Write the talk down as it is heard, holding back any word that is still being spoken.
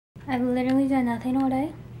I've literally done nothing all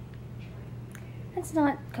day. That's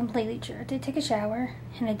not completely true. I did take a shower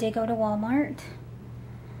and I did go to Walmart.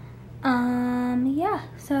 Yeah,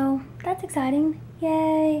 so that's exciting.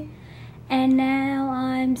 Yay. And now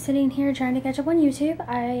I'm sitting here trying to catch up on YouTube.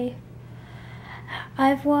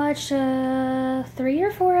 I've watched 3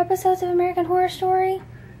 or 4 episodes of American Horror Story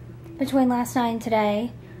between last night and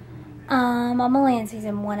today. I'm only in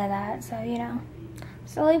season 1 of that, so you know,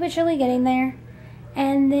 slowly but surely getting there.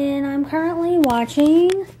 And then I'm currently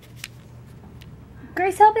watching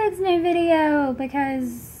Grace Helbig's new video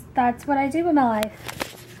because that's what I do with my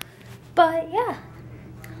life. But yeah,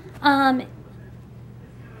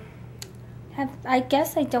 I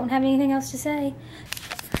guess I don't have anything else to say.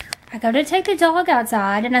 I go to take the dog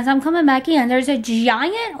outside, and as I'm coming back in, there's a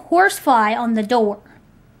giant horsefly on the door.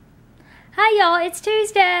 Hi y'all, it's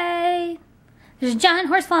Tuesday. There's a giant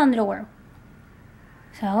horsefly on the door.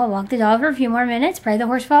 So I walk the dog for a few more minutes, pray the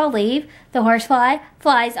horsefly will leave. The horsefly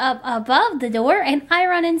flies up above the door, and I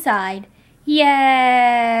run inside.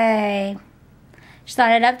 Yay! Just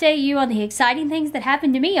thought I'd update you on the exciting things that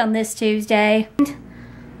happened to me on this Tuesday.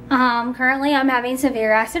 Currently I'm having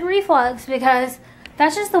severe acid reflux because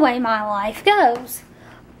that's just the way my life goes.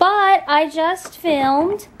 But I just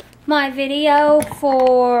filmed my video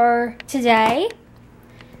for today.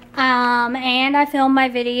 And I filmed my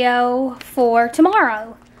video for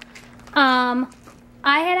tomorrow. I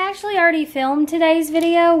had actually already filmed today's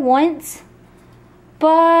video once,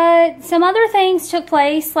 but some other things took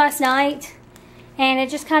place last night, and it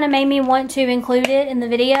just kind of made me want to include it in the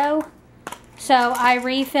video. So I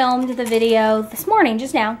refilmed the video this morning,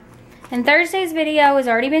 just now. And Thursday's video has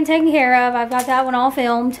already been taken care of. I've got that one all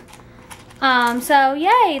filmed. So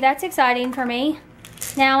yay, that's exciting for me.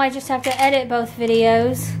 Now I just have to edit both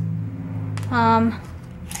videos.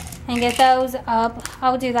 And get those up.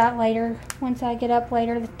 I'll do that later, once I get up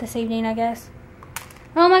later this evening, I guess.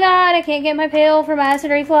 Oh my god, I can't get my pill for my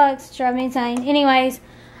acid reflux. It's driving me insane. Anyways,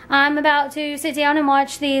 I'm about to sit down and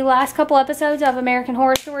watch the last couple episodes of American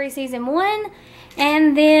Horror Story Season 1.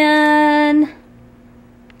 And then,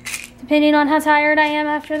 depending on how tired I am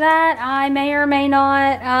after that, I may or may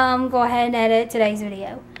not go ahead and edit today's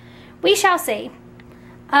video. We shall see.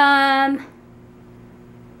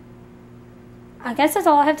 I guess that's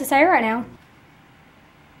all I have to say right now.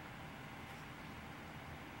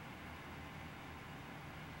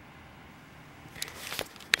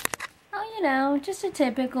 Oh, you know, just a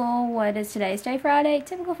typical, what is today's day, Friday?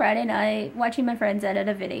 Typical Friday night, watching my friends edit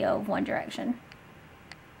a video of One Direction.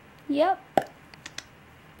 Yep.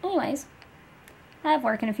 Anyways, I have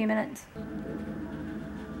work in a few minutes.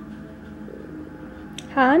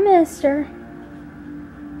 Hi, mister.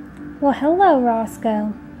 Well, hello,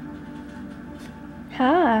 Roscoe.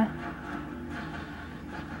 Hi.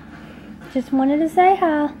 Just wanted to say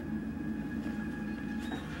hi.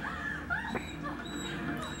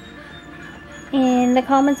 In the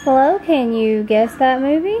comments below, can you guess that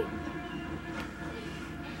movie?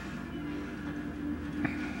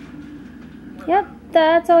 Yep,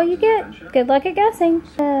 that's all you get. Good luck at guessing.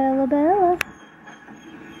 Bella Bella.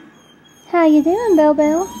 How you doing, Belle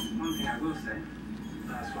Belle?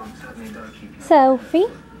 Sophie.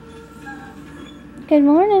 Good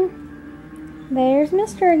morning. There's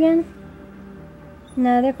Mister again.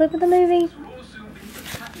 Another clip of the movie.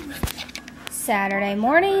 Saturday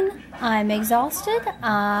morning. I'm exhausted.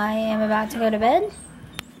 I am about to go to bed.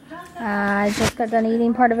 I just got done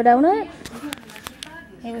eating part of a donut.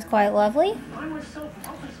 It was quite lovely.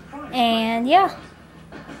 And yeah.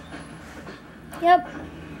 Yep.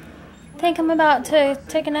 Think I'm about to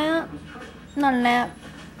take a nap. Not a nap.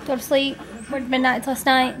 Go to sleep. Worked midnight last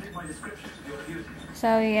night.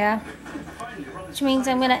 So yeah, which means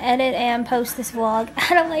I'm going to edit and post this vlog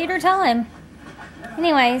at a later time.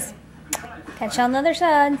 Anyways, catch you on the other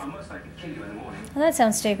side. Well, that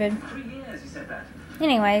sounds stupid.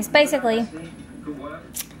 Anyways, basically,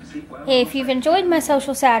 if you've enjoyed my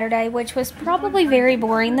social Saturday, which was probably very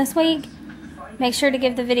boring this week, make sure to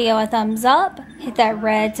give the video a thumbs up, hit that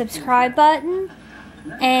red subscribe button,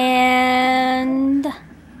 and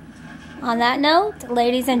on that note,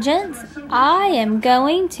 ladies and gents, I am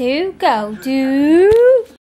going to go.